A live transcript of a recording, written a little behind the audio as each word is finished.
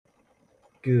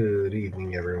Good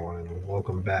evening, everyone, and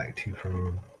welcome back to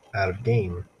From Out of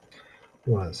Game. I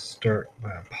want to start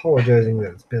by apologizing that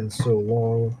it's been so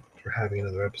long for having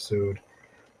another episode.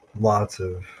 Lots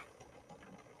of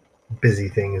busy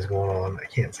things going on. I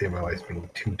can't say my life's been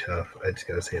too tough. I just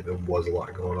gotta say there was a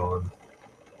lot going on.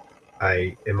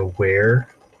 I am aware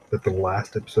that the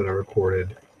last episode I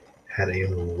recorded had a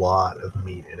lot of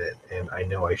meat in it, and I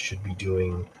know I should be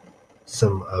doing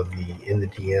some of the in the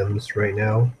DMs right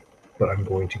now, but I'm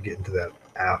going to get into that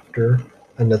after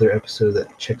another episode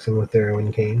that checks in with Thero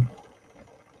and Khaine.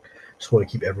 Just want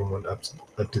to keep everyone up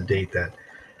to date that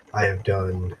I have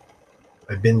done.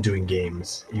 I've been doing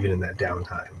games even in that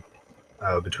downtime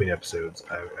between episodes.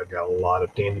 I've got a lot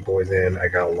of Dandy Boys in. I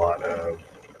got a lot of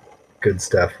good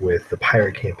stuff with the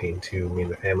pirate campaign too. Me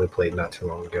and the family played not too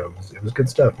long ago. It was good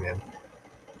stuff, man.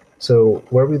 So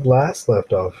where we last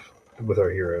left off with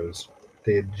our heroes,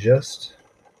 they had just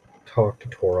talked to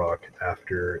Torok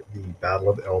after the Battle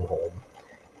of Elmholm,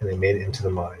 and they made it into the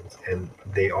mines, and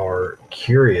they are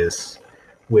curious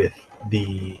with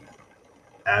the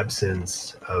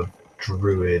absence of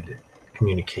druid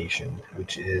communication,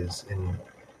 which is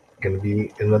going to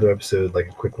be another episode, like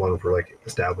a quick one for like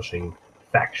establishing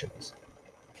factions.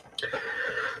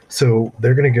 So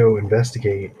they're going to go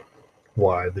investigate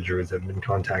why the druids have been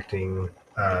contacting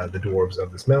the dwarves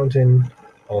of this mountain.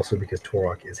 Also, because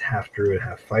Torok is half druid,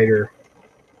 half fighter,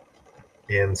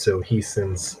 and so he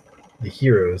sends the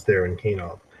heroes there in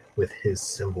Khaine with his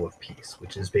symbol of peace,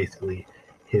 which is basically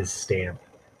his stamp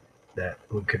that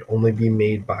could only be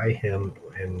made by him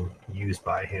and used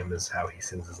by him, is how he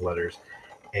sends his letters.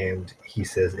 And he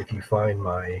says, if you find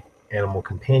my animal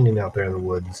companion out there in the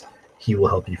woods, he will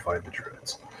help you find the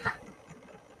druids.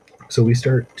 So we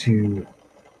start to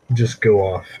just go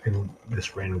off in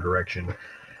this random direction.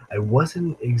 I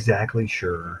wasn't exactly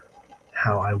sure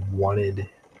how I wanted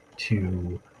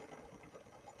to,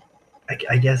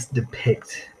 I guess,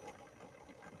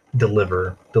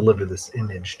 deliver this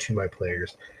image to my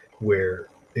players, where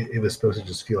it was supposed to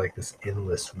just feel like this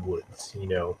endless woods.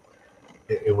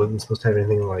 It wasn't supposed to have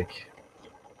anything like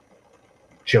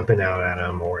jumping out at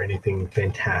them or anything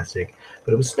fantastic,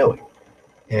 but it was snowing.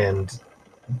 And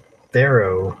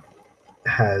Thero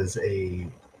has a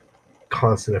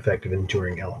constant effect of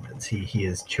enduring elements. He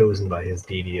is chosen by his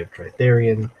deity of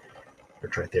Tritherion, or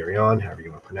Tritherion, however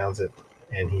you want to pronounce it,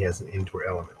 and he has an endure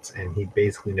elements, and he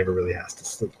basically never really has to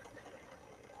sleep.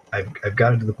 I've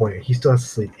got it to the point where he still has to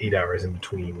sleep 8 hours in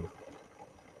between,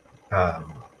 I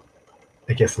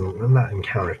guess, not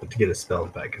encounters, but to get his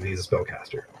spells back, because he's a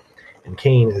spellcaster. And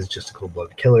Khaine is just a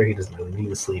cold-blooded killer. He doesn't really need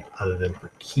to sleep other than for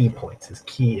key points. His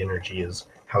key energy is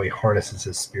how he harnesses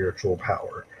his spiritual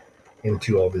power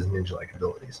into all of his ninja-like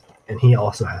abilities. And he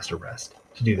also has to rest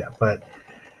to do that. But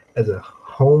as a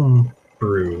home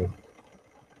brew,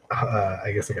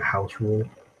 I guess like a house rule,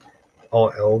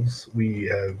 all elves, we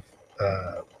have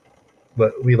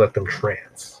we let them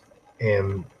trance.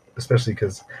 And especially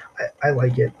because I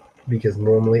like it, because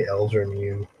normally elves are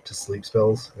immune to sleep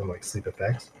spells and like sleep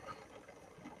effects.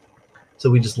 So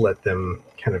we just let them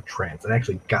kind of trance. I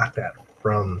actually got that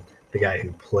from the guy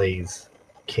who plays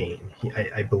Khaine.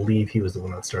 I believe he was the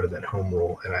one that started that home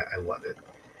rule, and I love it.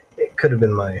 It could have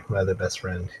been my other best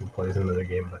friend who plays another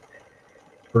game, but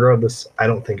regardless, I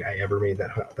don't think I ever made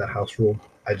that house rule.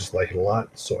 I just like it a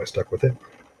lot, so I stuck with it.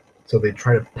 So they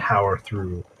try to power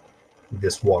through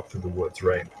this walk through the woods,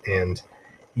 right? And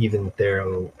even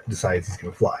Thero decides he's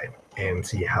going to fly and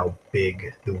see how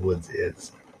big the woods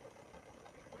is.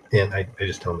 And I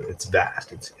just tell him it's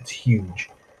vast, it's huge.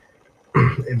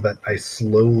 But I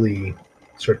slowly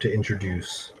start to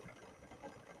introduce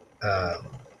the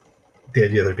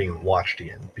idea they're being watched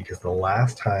again, because the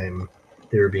last time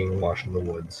they were being watched in the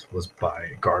woods was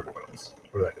by gargoyles,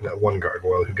 or that one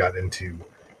gargoyle who got into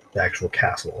the actual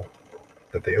castle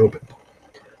that they opened.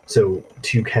 So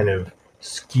to kind of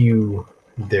skew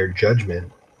their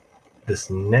judgment,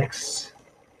 this next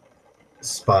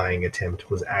spying attempt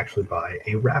was actually by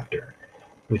a raptor,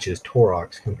 which is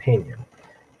Torok's companion.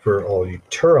 For all you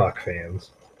Turok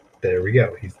fans, there we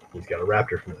go. He's got a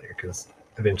raptor familiar, because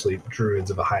eventually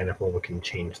druids of a high enough level can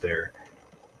change their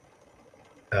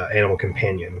animal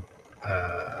companion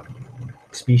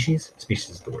species. Species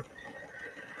is the word.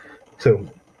 So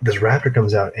this raptor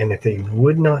comes out, and if they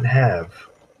would not have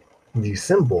the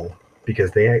symbol,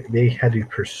 because they had to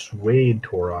persuade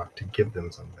Torok to give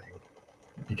them something,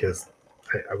 because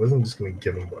I wasn't just going to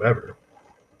give them whatever.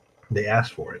 They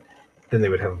asked for it, then they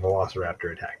would have a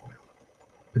velociraptor attacking them,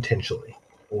 potentially,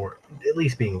 or at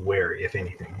least being wary, if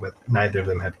anything. But neither of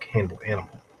them have handled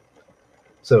animal.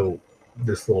 So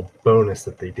this little bonus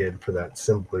that they did for that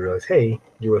symbol. They realized, hey,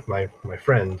 you're with my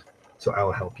friend, so I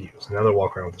will help you. So now they're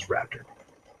walking around with this raptor.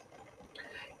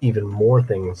 Even more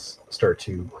things start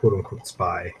to quote unquote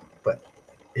spy, but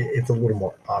it's a little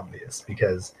more obvious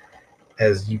because,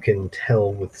 as you can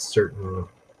tell with certain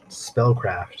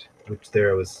spellcraft, which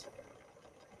Thero was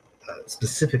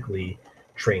specifically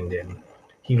trained in,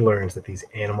 he learns that these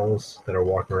animals that are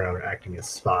walking around are acting as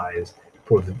spies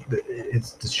for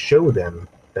it's to show them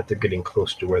that they're getting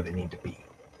close to where they need to be.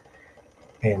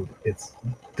 And it's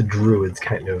the druids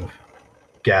kind of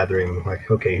gathering, like,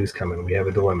 okay, who's coming? We have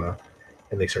a dilemma.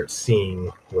 And they start seeing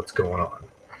what's going on.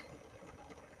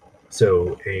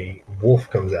 So a wolf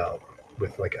comes out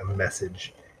with like a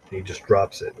message, and he just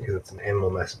drops it because it's an animal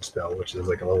message spell, which is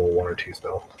like a level 1 or 2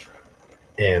 spell.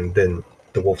 And then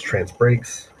the wolf's trance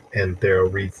breaks, and Thero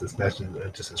reads this message, and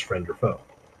it just says friend or foe.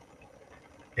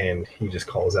 And he just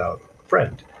calls out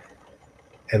friend.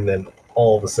 And then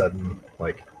all of a sudden,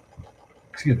 like,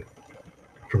 excuse me,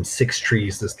 from 6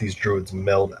 trees, these druids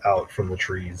meld out from the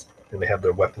trees, and they have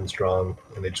their weapons drawn,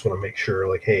 and they just want to make sure,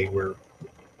 like, hey, we're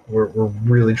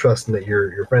really trusting that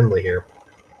you're friendly here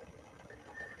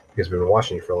because we've been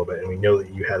watching you for a little bit, and we know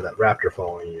that you have that raptor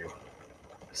following you.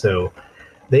 So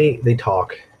they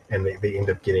talk, and they end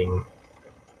up getting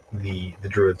the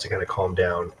druids to kind of calm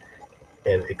down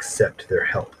and accept their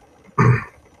help.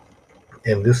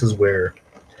 And this is where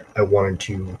I wanted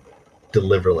to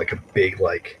deliver like a big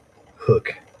like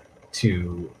hook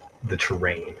to the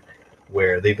terrain,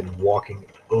 where they've been walking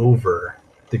over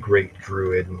the great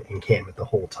druid encampment the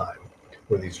whole time,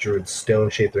 where these druids stone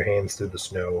shape their hands through the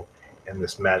snow, and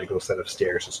this magical set of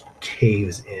stairs just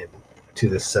caves in to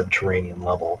this subterranean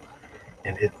level.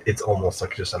 And it's almost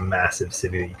like just a massive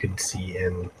city that you could see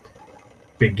in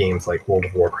big games like World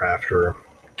of Warcraft or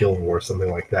Guild Wars, something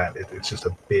like that. It's just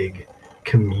a big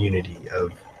community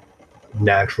of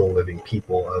natural living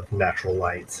people, of natural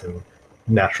lights and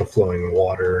natural flowing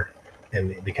water,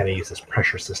 and they kind of use this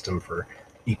pressure system for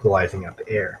equalizing out the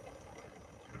air.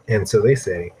 And so they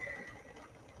say,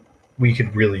 we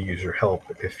could really use your help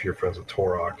if you're friends with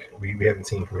Torok. We haven't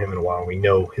seen from him in a while. We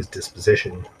know his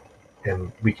disposition,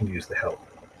 and we can use the help.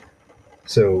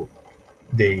 So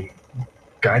they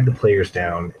guide the players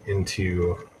down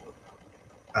into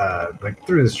like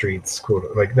through the streets,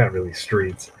 quote, like not really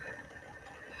streets,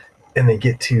 and they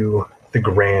get to the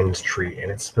grand tree,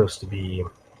 and it's supposed to be,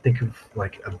 think of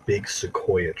like a big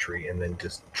sequoia tree and then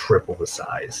just triple the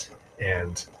size.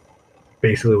 And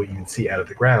basically what you can see out of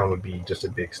the ground would be just a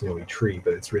big snowy tree,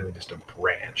 but it's really just a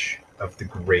branch of the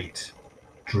great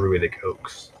druidic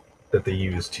oaks that they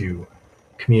use to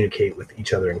communicate with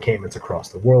each other encampments across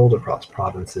the world, across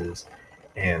provinces,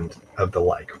 and of the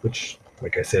like, which,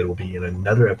 like I said, will be in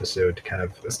another episode to kind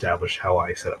of establish how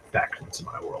I set up factions in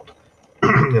my world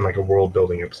in like a world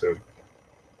building episode.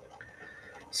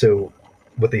 So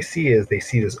what they see is they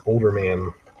see this older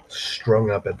man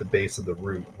strung up at the base of the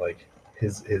root, like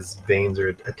his veins are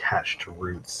attached to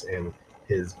roots, and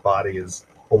his body is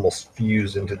almost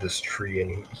fused into this tree,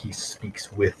 and he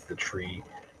speaks with the tree.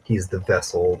 He's the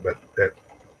vessel that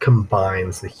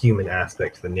combines the human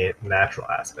aspect to the natural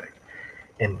aspect,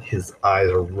 and his eyes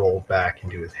are rolled back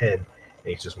into his head,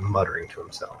 and he's just muttering to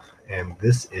himself. And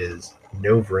this is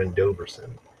Novarin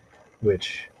Doverson,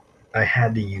 which I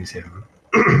had to use him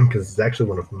because it's actually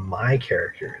one of my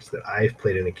characters that I've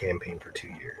played in a campaign for 2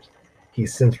 years.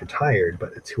 He's since retired,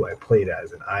 but it's who I played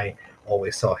as, and I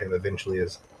always saw him eventually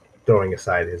as throwing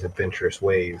aside his adventurous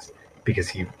ways, because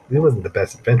he wasn't the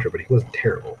best adventurer, but he wasn't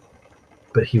terrible.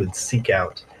 But he would seek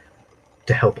out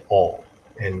to help all,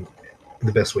 and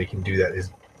the best way you can do that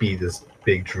is be this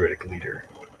big druidic leader.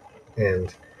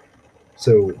 And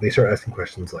so they start asking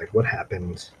questions like, what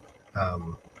happened?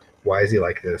 Why is he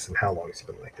like this? And how long has he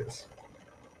been like this?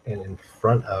 And in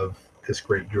front of this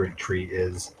great druidic tree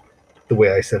is, the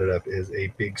way I set it up, is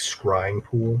a big scrying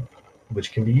pool,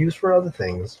 which can be used for other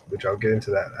things, which I'll get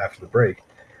into that after the break.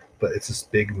 But it's this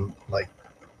big, like,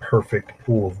 perfect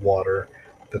pool of water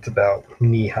that's about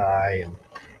knee high, and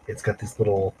it's got these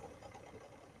little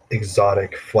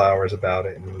exotic flowers about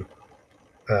it,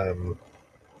 and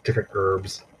different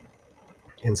herbs.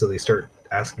 And so they start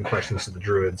asking questions to the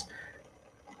druids.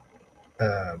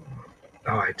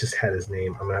 I just had his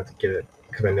name. I'm gonna have to get it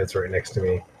because my notes are right next to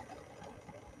me.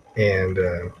 And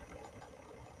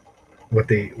what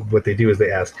they do is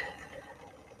they ask,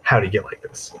 how did he get like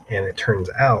this? And it turns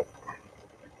out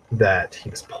that he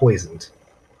was poisoned.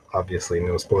 Obviously,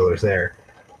 no spoilers there.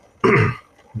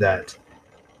 That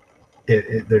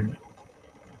they've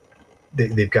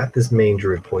got this main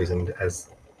druid poisoned, as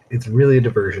it's really a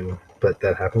diversion, but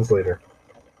that happens later.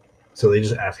 So they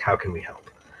just ask, how can we help?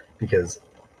 because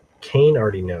Khaine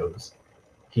already knows.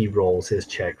 He rolls his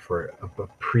check for a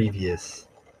previous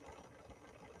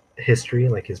history,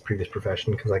 like his previous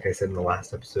profession, because like I said in the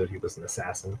last episode, he was an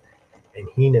assassin, and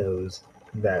he knows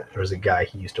that there's a guy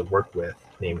he used to work with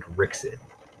named Rixid,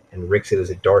 and Rixid is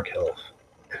a dark elf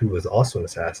who was also an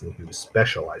assassin who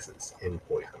specializes in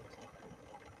poison.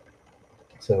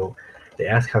 So they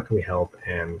ask, how can we help?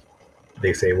 And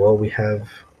they say, well, we have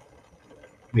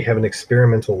an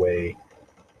experimental way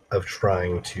of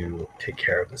trying to take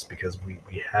care of this, because we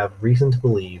have reason to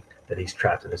believe that he's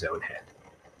trapped in his own head.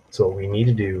 So what we need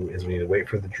to do is we need to wait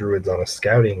for the druids on a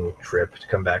scouting trip to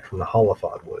come back from the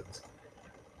Holofod woods.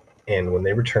 And when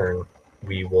they return,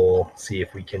 we will see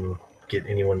if we can get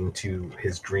anyone into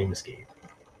his dreamscape.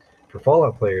 For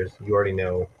Fallout players, you already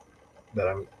know that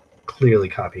I'm clearly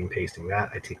copying and pasting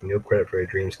that. I take no credit for a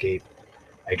dreamscape.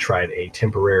 I tried a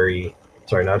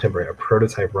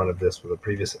prototype run of this with a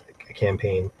previous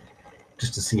campaign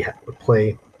just to see how it would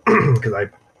play, because I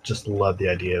just love the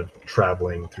idea of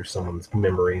traveling through someone's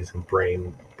memories and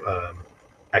brain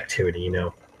activity, you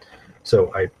know.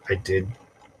 So I did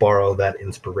borrow that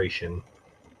inspiration,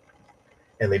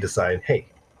 and they decide, hey,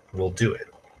 we'll do it.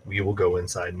 We will go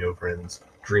inside Novrin's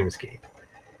dreamscape.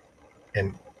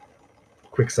 And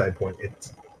quick side point,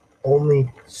 it's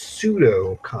only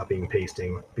pseudo copying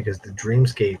pasting because the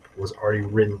dreamscape was already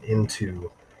written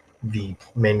into the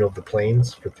manual of the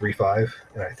planes for 3.5,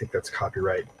 and I think that's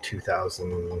copyright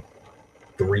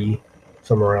 2003,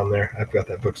 somewhere around there. I've got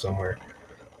that book somewhere.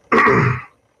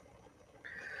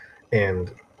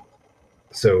 And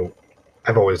so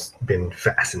I've always been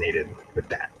fascinated with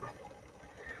that.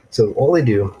 So all they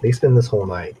do, they spend this whole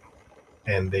night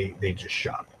and they just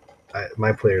shop.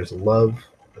 My players love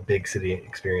a big city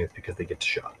experience because they get to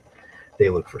shop. They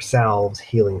look for salves,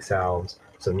 healing salves.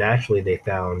 So naturally they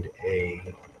found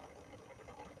a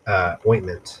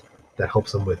ointment that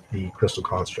helps them with the crystal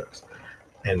constructs.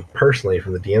 And personally,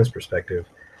 from the DM's perspective,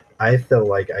 I felt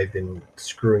like I've been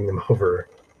screwing them over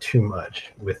too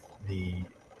much with the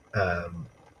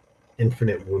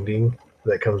infinite wounding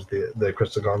that comes with the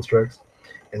crystal constructs,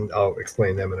 and I'll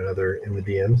explain them in the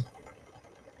DMs.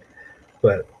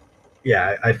 But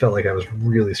yeah, I felt like I was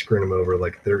really screwing them over.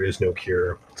 Like, there is no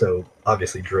cure. So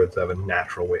obviously, druids have a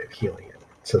natural way of healing it.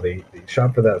 So they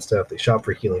shop for that stuff. They shop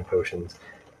for healing potions.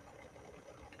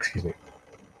 Excuse me.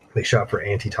 They shop for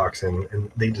antitoxin,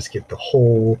 and they just get the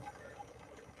whole.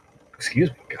 Excuse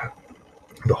me, God.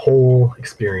 The whole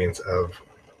experience of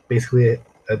basically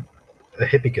a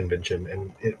hippie convention,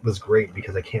 and it was great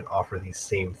because I can't offer these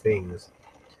same things,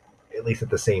 at least at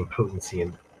the same potency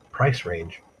and price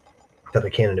range, that I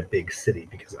can in a big city,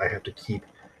 because I have to keep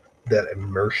that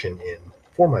immersion in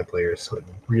for my players so it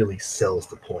really sells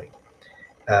the point.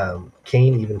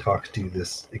 Khaine even talks to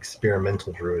this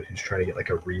experimental druid who's trying to get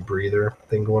like a rebreather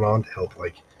thing going on to help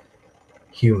like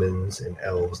humans and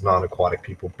elves, non-aquatic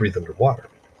people, breathe underwater.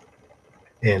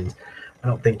 And I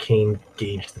don't think Khaine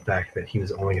gauged the fact that he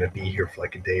was only going to be here for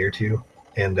like a day or two,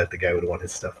 and that the guy would want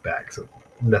his stuff back. So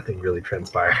nothing really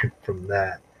transpired from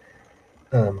that.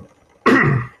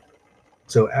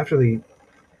 So after they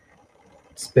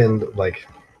spend like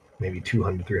maybe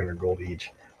 200, 300 gold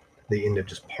each, they end up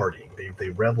just partying. They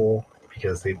revel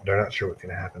because they're not sure what's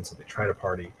going to happen, so they try to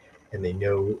party, and they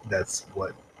know that's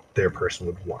what their person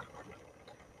would want.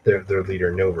 Their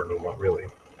leader Novrin would want, really,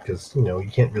 because you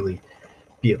can't really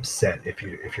be upset if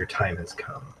your time has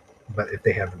come. But if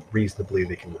they have reason to believe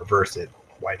they can reverse it,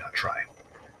 why not try?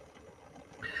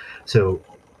 So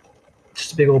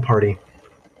just a big old party.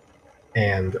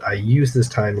 And I use this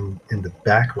time in the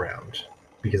background,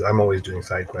 because I'm always doing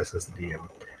side quests as the DM.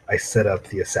 I set up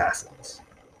the assassins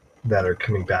that are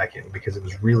coming back in, because it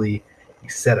was really a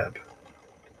setup.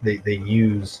 They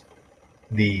use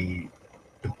the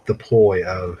ploy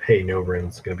of, hey,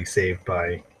 Novrin's going to be saved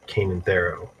by Khaine and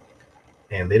Thero.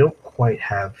 And they don't quite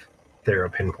have Thero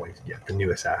pinpointed yet, the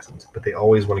new assassins, but they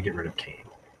always want to get rid of Khaine.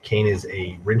 Khaine is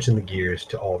a wrench in the gears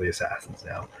to all the assassins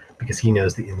now, because he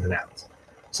knows the ins and outs.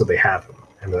 So they have him,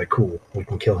 and they're like, cool, we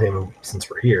can kill him since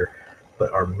we're here.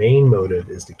 But our main motive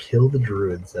is to kill the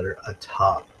druids that are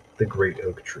atop the Great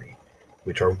Oak Tree,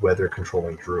 which are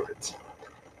weather-controlling druids.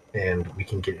 And we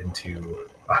can get into...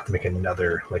 I'll have to make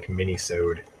another like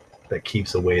mini-sode that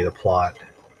keeps away the plot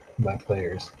by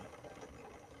players.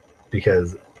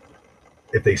 Because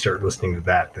if they start listening to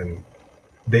that, then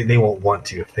they won't want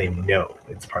to if they know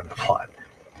it's part of the plot.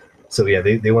 So yeah,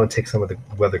 they want to take some of the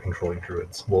weather controlling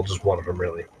druids. Well, just one of them,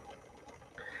 really.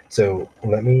 So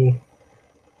let me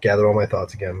gather all my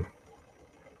thoughts again,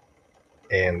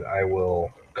 and I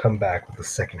will come back with the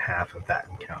second half of that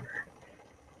encounter.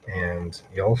 And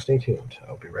y'all stay tuned.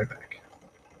 I'll be right back.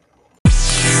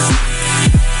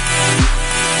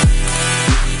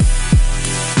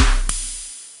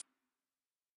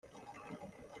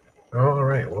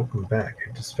 welcome back.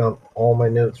 I just found all my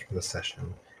notes from the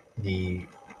session. The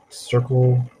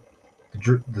circle,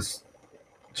 the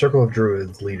circle of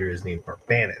druids leader is named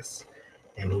Barbanis,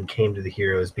 and he came to the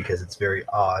heroes because it's very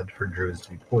odd for druids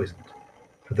to be poisoned.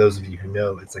 For those of you who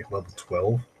know, it's like level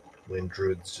 12 when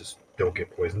druids just don't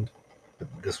get poisoned. But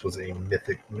this was a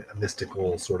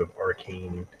mystical sort of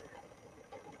arcane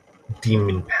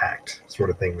demon pact sort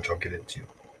of thing, which I'll get into.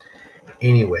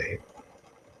 Anyway,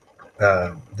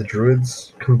 the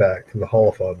druids come back from the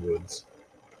Hollifod Woods,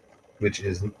 which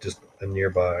is just a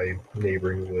nearby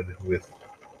neighboring wood with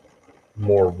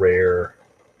more rare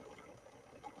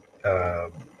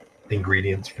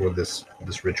ingredients for this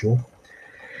ritual,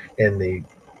 and they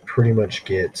pretty much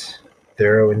get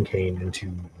Thero and Khaine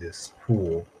into this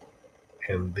pool,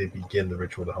 and they begin the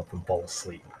ritual to help them fall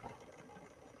asleep,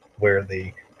 where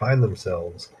they find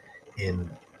themselves in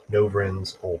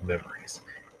Novrin's old memories.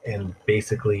 And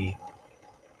basically,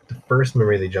 the first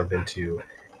memory they jump into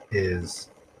is,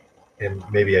 and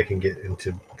maybe I can get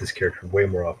into this character way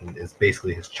more often, is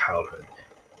basically his childhood.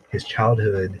 His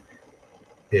childhood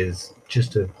is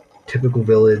just a typical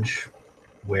village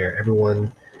where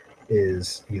everyone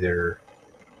is either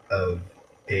of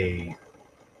a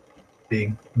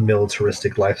big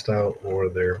militaristic lifestyle or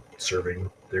they're serving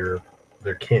their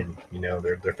kin,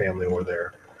 their family or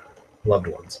their loved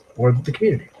ones or the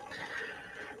community.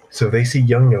 So they see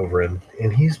young Novrin,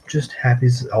 and he's just happy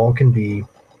as all can be,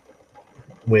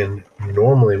 when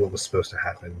normally what was supposed to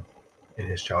happen in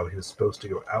his childhood, he was supposed to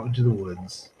go out into the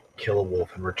woods, kill a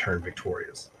wolf, and return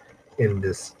victorious. In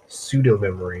this pseudo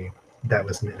memory, that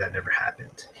never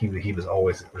happened. He was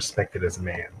always respected as a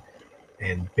man,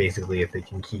 and basically, if they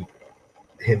can keep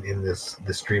him in this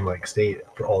dreamlike state,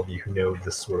 for all of you who know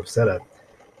this sort of setup,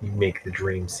 you make the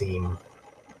dream seem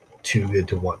too good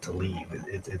to want to leave.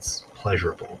 It's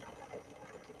pleasurable.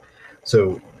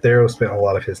 So Thero spent a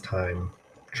lot of his time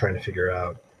trying to figure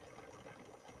out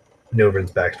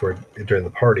Novrin's backstory during the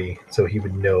party, so he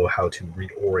would know how to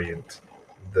reorient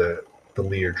the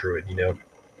leader druid,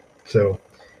 So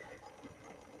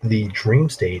the dream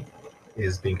state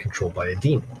is being controlled by a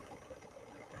demon,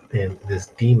 and this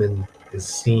demon is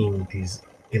seeing these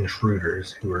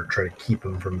intruders who are trying to keep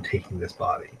him from taking this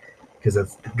body, because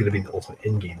that's going to be the ultimate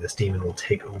end game. This demon will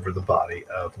take over the body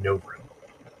of Novrin,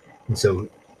 and so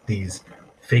these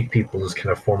fake people just kind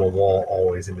of form a wall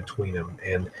always in between them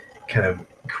and kind of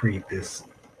create this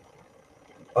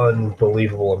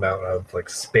unbelievable amount of like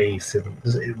space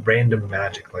and random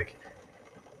magic, like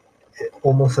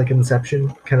almost like Inception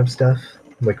kind of stuff,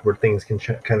 like where things can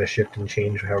kind of shift and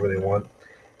change however they want.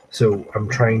 So I'm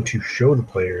trying to show the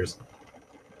players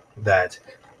that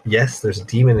yes, there's a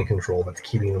demon in control that's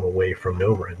keeping them away from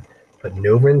Novrin, but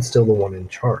Novrin's still the one in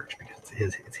charge because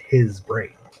it's his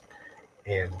brain.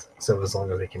 And so as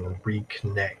long as they can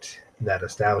reconnect that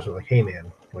establishment, like, hey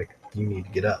man, like, you need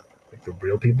to get up. Like, the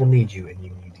real people need you, and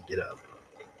you need to get up.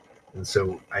 And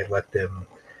so I let them.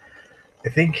 I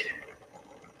think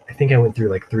I went through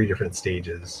like 3 different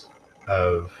stages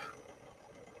of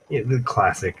the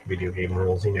classic video game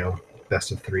rules,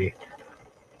 best of 3.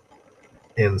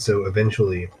 And so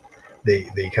eventually,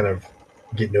 they kind of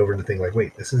get over to think like,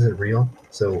 wait, this isn't real.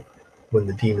 So when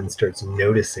the demon starts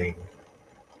noticing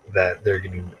that they're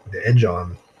getting the edge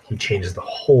on, he changes the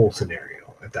whole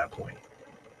scenario at that point.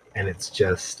 And it's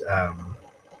just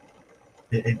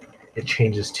it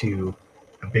changes to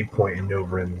a big point in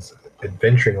Novrin's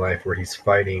adventuring life where he's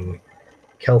fighting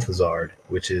Kel'Thuzad,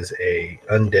 which is a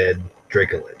undead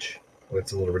Dracolich. Well,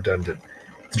 it's a little redundant.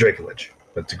 It's a Dracolich,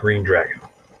 but it's a green dragon.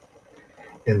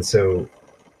 And so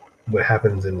what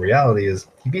happens in reality is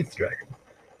he beats the dragon.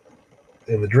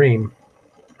 In the dream,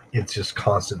 it's just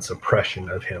constant suppression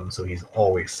of him, so he's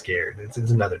always scared. It's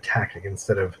another tactic.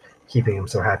 Instead of keeping him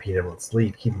so happy he never wants to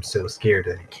sleep, keep him so scared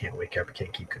that he can't wake up, he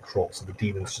can't keep control. So the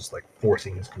demon's just like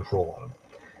forcing his control on him.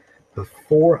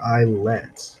 Before I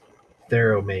let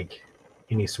Thero make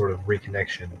any sort of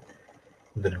reconnection,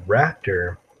 the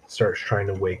raptor starts trying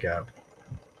to wake up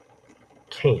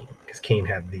Khaine, because Khaine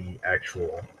had the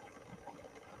actual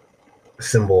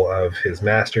symbol of his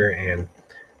master and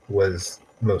was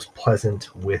most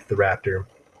pleasant with the raptor,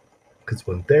 because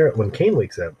when Khaine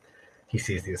wakes up, he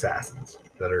sees the assassins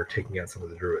that are taking out some of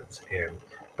the druids, and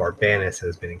Barbanis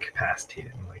has been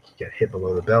incapacitated. Like, he got hit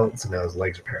below the belt, so now his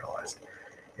legs are paralyzed.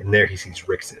 And there he sees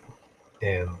Rixit,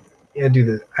 and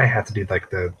I have to do like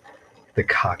the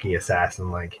cocky assassin,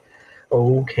 like,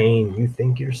 oh Khaine, you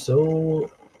think you're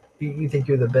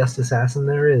the best assassin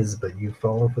there is, but you've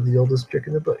fallen for the oldest trick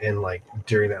in the book. And like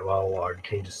during that monologue,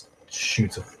 Khaine just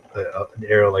shoots an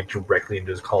arrow like directly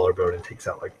into his collarbone and takes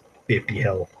out like 50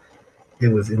 health. It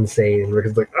was insane. And Rick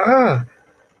is like,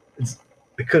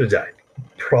 it could have died.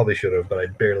 Probably should have, but I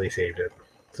barely saved it.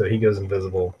 So he goes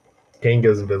invisible. Khaine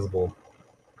goes invisible,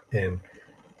 and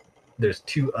there's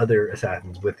two other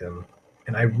assassins with him.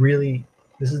 And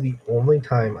this is the only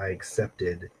time I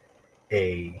accepted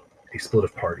a split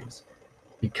of parties,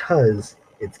 because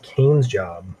it's Khaine's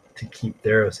job to keep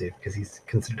Thero safe because he's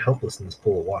considered helpless in this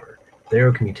pool of water.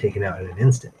 Thero can be taken out in an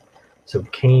instant. So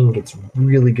Khaine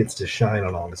really gets to shine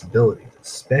on all his abilities,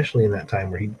 especially in that time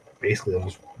where he basically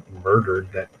almost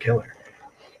murdered that killer.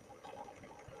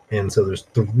 And so there's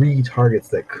three targets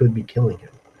that could be killing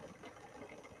him.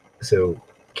 So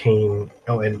Khaine,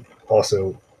 and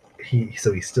also he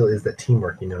still is that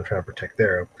teamwork, trying to protect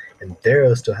Thero, and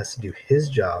Thero still has to do his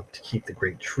job to keep the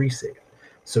great tree safe.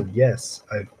 So yes,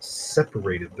 I've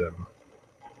separated them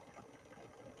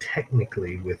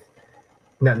technically with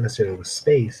not necessarily with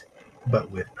space,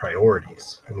 but with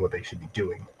priorities and what they should be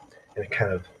doing. And it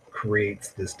kind of creates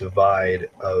this divide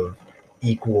of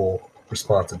equal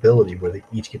responsibility where they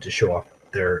each get to show off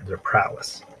their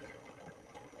prowess.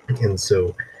 And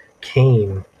so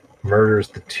Khaine murders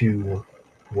the two.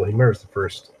 Well, he murders the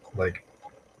first, like,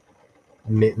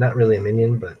 not really a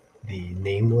minion, but the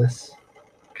nameless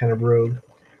kind of rogue.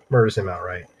 Murders him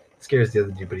outright. Scares the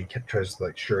other dude, but he tries to,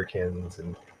 like, shurikens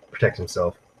and protect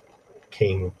himself.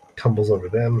 Khaine tumbles over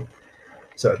them.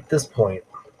 So at this point,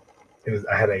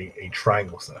 I had a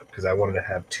triangle set up because I wanted to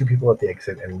have two people at the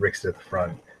exit and Rixit at the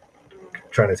front,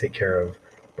 trying to take care of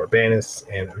Barbanus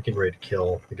and getting ready to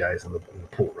kill the guys in the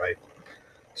pool, right?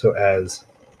 So as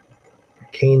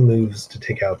Khaine moves to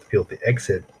take out the people at the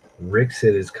exit,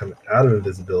 Rixit is coming out of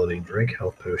invisibility, drink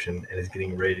health potion, and is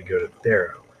getting ready to go to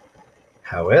Thero.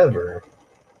 However,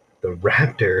 the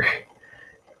Raptor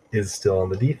is still on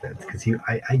the defense because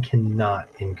I cannot,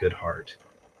 in good heart,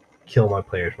 kill my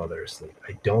players while they're asleep.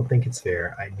 I don't think it's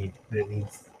fair. There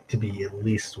needs to be at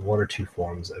least one or two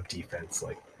forms of defense,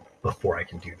 like, before I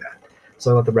can do that.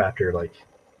 So I let the Raptor, like,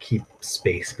 keep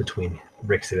space between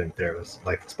Rixit and Thero's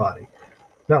lifeless body.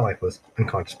 Not lifeless,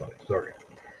 unconscious body, sorry.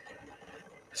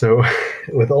 So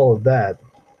with all of that,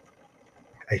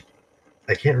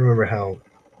 I can't remember how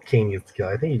Khaine gets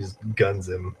killed. I think he just guns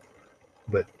him,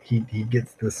 but he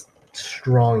gets this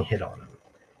strong hit on him,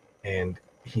 and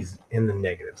he's in the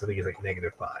negatives. I think he's like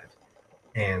 -5.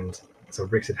 And so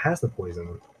Rixit has the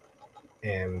poison,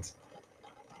 and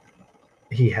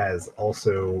he has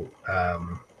also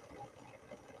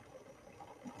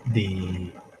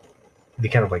the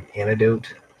kind of like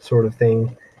antidote sort of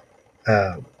thing,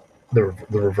 the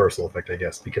reversal effect, I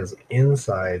guess, because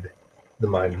inside the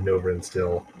mind of Novrin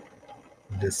still,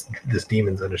 this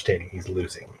demon's understanding he's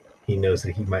losing. He knows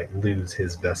that he might lose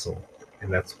his vessel,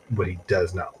 and that's what he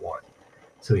does not want.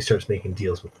 So he starts making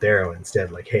deals with Thero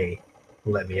instead, like, hey,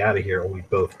 let me out of here or we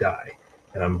both die.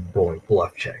 And I'm rolling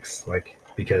bluff checks, like,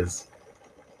 because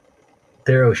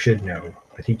Thero should know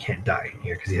that he can't die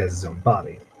here because he has his own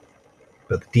body.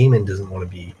 But the demon doesn't want to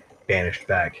be banished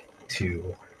back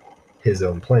to his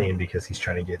own plane because he's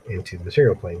trying to get into the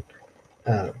material plane.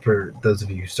 For those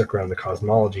of you who stuck around the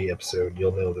cosmology episode,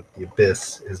 you'll know that the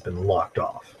abyss has been locked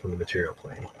off from the material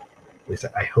plane. At least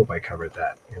I hope I covered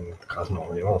that in the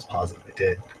cosmology. I'm almost positive I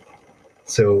did.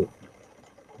 So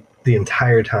the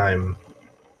entire time,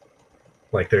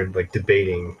 like, they're like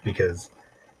debating because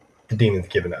the demon's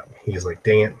given up. He's like,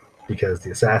 dang it, because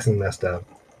the assassin messed up.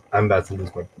 I'm about to lose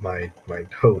my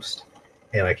host,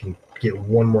 and I can get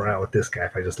one more out with this guy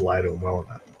if I just lie to him well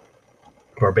enough.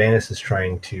 Barbanus is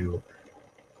trying to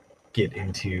get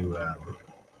into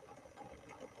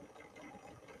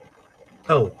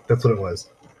oh, that's what it was.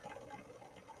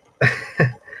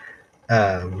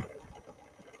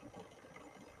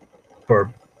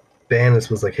 Barbanus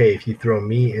was like, hey, if you throw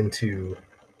me into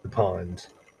the pond,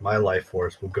 my life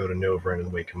force will go to Novrin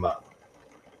and wake him up,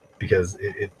 because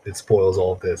it spoils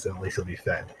all of this, and at least he'll be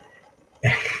fed.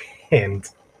 And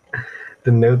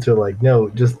the notes are like, no,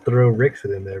 just throw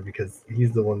Rixit in there because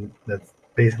he's the one that's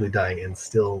basically dying and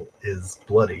still is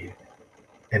bloody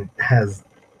and has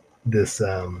this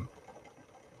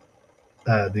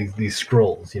these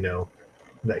scrolls,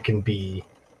 that can be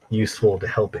useful to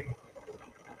helping.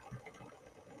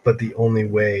 But the only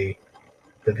way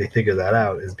that they figure that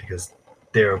out is because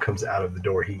Thero comes out of the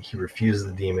door. He refuses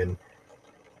the demon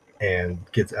and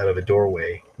gets out of a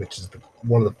doorway, which is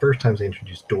one of the first times they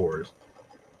introduce doors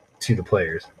to the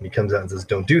players. And he comes out and says,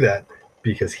 don't do that,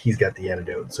 because he's got the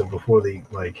antidote. So before they,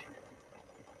 like,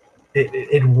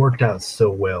 it worked out so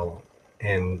well,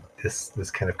 and this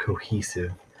kind of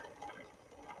cohesive,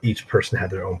 each person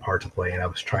had their own part to play, and I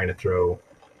was trying to throw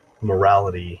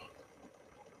morality,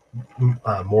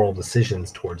 moral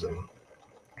decisions towards them.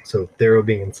 So Thero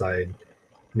being inside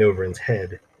Novrin's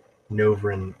head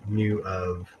Novrin knew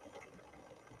of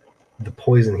the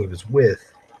poison he was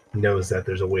with, knows that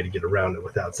there's a way to get around it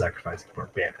without sacrificing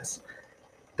Barbanus.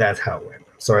 That's how it went.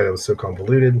 Sorry that was so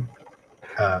convoluted.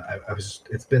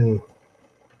 It's been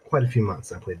quite a few months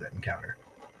since I played that encounter,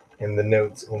 and the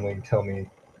notes only tell me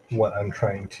what I'm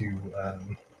trying to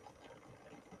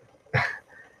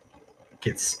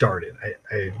get started.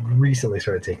 I recently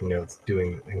started taking notes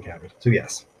doing encounters. So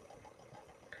yes,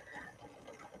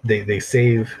 they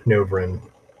save Novrin,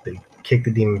 they kick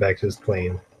the demon back to his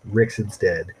plane, Rixid's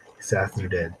dead, assassins are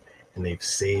dead, and they've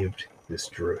saved this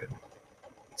druid.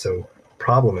 So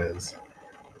problem is,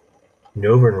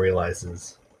 Novrin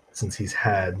realizes, since he's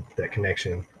had that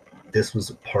connection, this was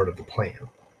part of the plan.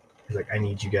 He's like, I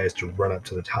need you guys to run up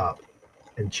to the top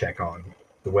and check on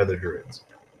the weather druids.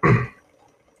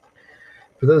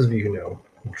 For those of you who know,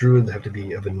 druids have to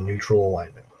be of a neutral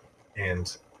alignment.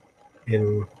 And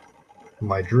in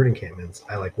my druid encampments,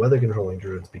 I like weather controlling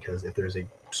druids because if there's a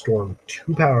storm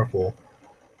too powerful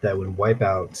that would wipe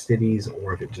out cities,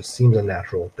 or if it just seems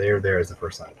unnatural, they're there as the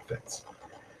first line of defense.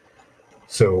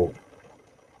 So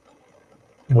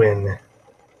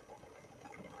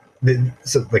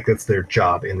that's their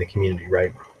job in the community,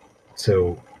 right?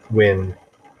 So when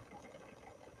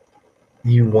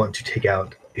you want to take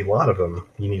out a lot of them,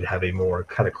 you need to have a more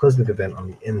cataclysmic event on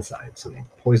the inside. So they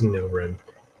poison Novrin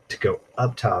to go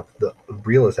up top. The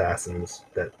real assassins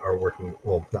that are working,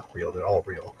 well, not real, they're all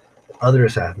real. The other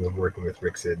assassins working with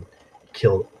Rixid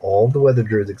killed all the weather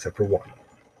druids except for one.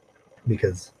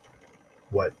 Because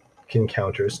what can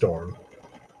counter a storm?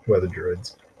 Weather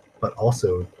druids. But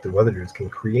also, the weather druids can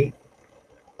create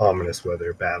ominous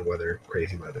weather, bad weather,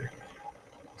 crazy weather.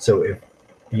 So if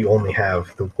you only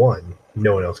have the one,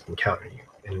 no one else can counter you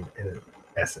in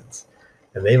essence.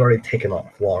 And they've already taken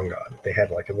off, long gone. They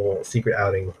had like a little secret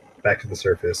outing back to the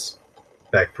surface,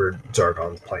 back for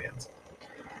Zargon's plans.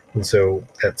 And so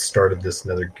that started this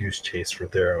another goose chase for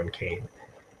Thero and Khaine.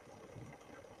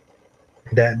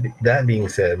 That being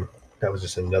said, that was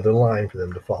just another line for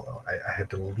them to follow. I had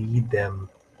to lead them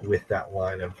with that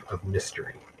line of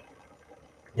mystery.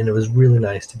 And it was really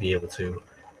nice to be able to.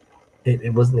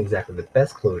 It wasn't exactly the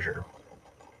best closure,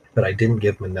 but I didn't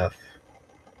give them enough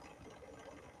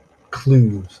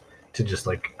clues to just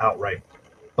like outright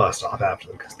bust off after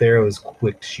them, because Thero is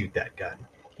quick to shoot that gun.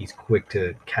 He's quick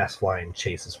to cast fly and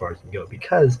chase as far as he can go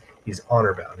because he's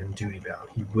honor bound and duty bound.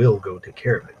 He will go take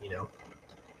care of it, you know?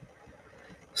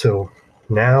 So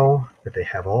now that they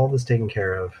have all this taken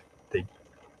care of, they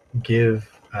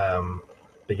give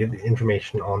the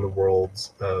information on the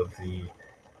worlds of the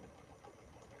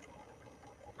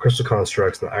crystal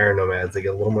constructs and the iron nomads. They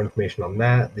get a little more information on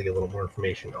that. They get a little more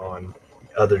information on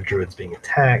the other druids being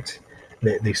attacked.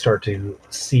 They start to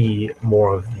see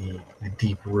more of the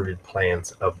deep-rooted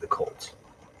plans of the cult.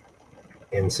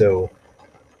 And so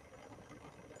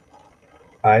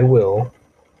I will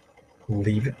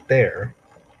leave it there,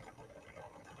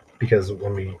 because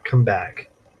when we come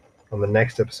back on the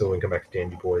next episode, when we come back to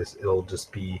Dandy Boys, it'll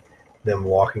just be them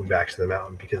walking back to the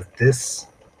mountain, because this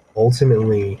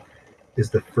ultimately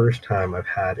is the first time I've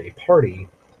had a party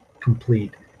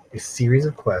complete a series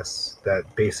of quests that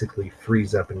basically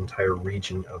frees up an entire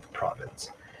region of the province.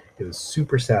 It was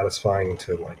super satisfying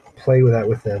to like play with that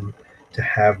with them, to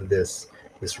have this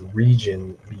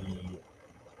region be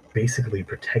basically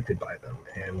protected by them,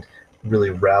 and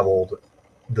really raveled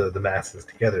the masses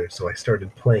together. So I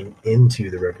started playing into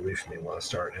the revolution they want to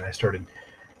start, and I started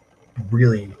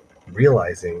really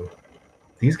realizing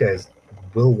these guys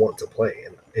will want to play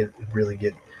and it really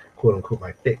get quote unquote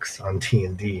my fix on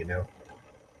D&D, you know.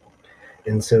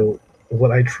 And so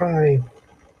what I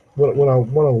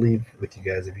want to leave with you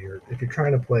guys, if you're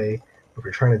trying to play, or if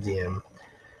you're trying to DM,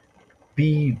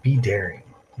 be daring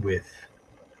with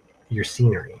your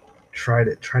scenery. Try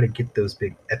to get those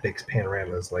big epics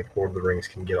panoramas like Lord of the Rings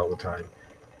can get all the time,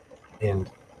 and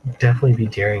definitely be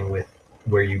daring with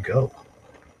where you go.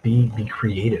 Be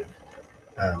creative.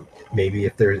 Maybe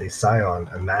if there's a scion,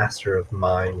 a master of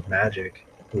mind magic,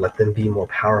 let them be more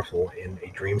powerful in a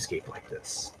dreamscape like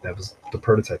this. That was the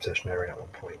prototype session I ran at one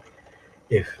point.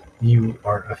 If you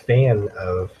aren't a fan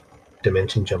of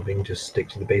dimension jumping, just stick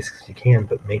to the basics if you can,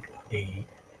 but make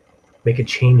a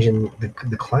change in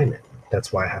the climate.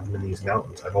 That's why I have them in these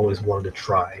mountains. I've always wanted to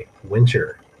try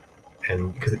winter,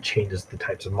 and because it changes the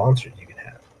types of monsters you can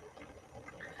have.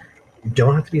 You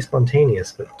don't have to be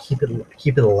spontaneous, but keep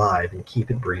it alive and keep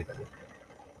it breathing.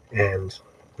 And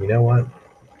you know what?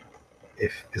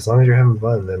 As long as you're having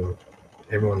fun, then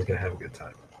everyone's gonna have a good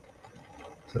time.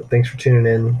 So thanks for tuning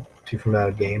in to From Out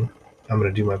of Game. I'm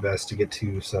gonna do my best to get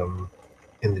to some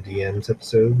in the DMs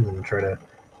episode and try to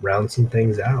round some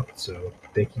things out. So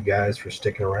thank you guys for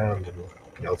sticking around,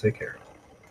 and y'all take care.